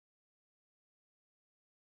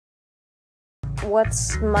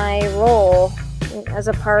what's my role as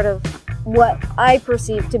a part of what I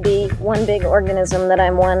perceive to be one big organism that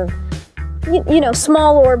I'm one,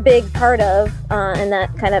 small or big part of, and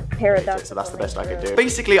that kind of paradox. So that's the best I could do.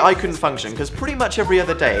 Basically, I couldn't function because pretty much every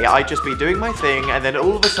other day I'd just be doing my thing and then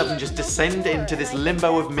all of a sudden just descend into this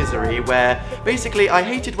limbo of misery where basically I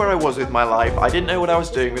hated where I was with my life, I didn't know what I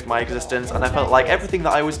was doing with my existence, and I felt like everything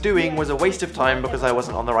that I was doing was a waste of time because I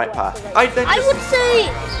wasn't on the right path. I would say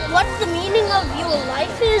what the meaning of your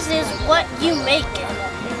life is what you make it.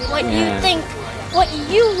 What you think, what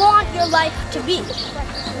you want your life to be.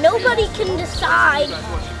 Nobody can decide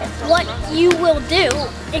what you will do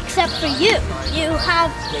except for you. You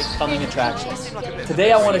have Becoming attractions.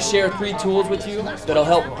 Today I want to share 3 tools with you that'll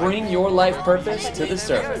help bring your life purpose to the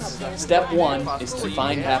surface. Step 1 is to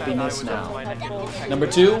find happiness now. Number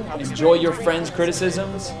 2, enjoy your friends'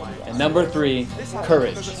 criticisms. And number 3,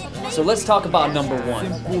 courage. So let's talk about number 1.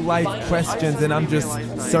 Simple life questions, and I'm just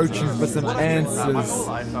searching for some answers.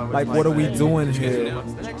 Like, what are we doing here?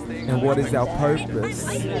 And what is our purpose?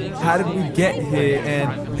 How did we get here?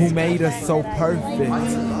 And who made us so perfect?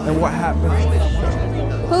 And what happened?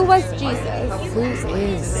 Who was Jesus? Who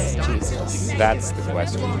is Jesus? That's the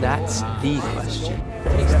question. That's the question.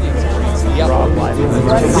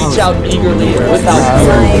 Reach out eagerly and without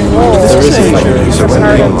fear. My role. There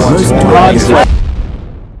is a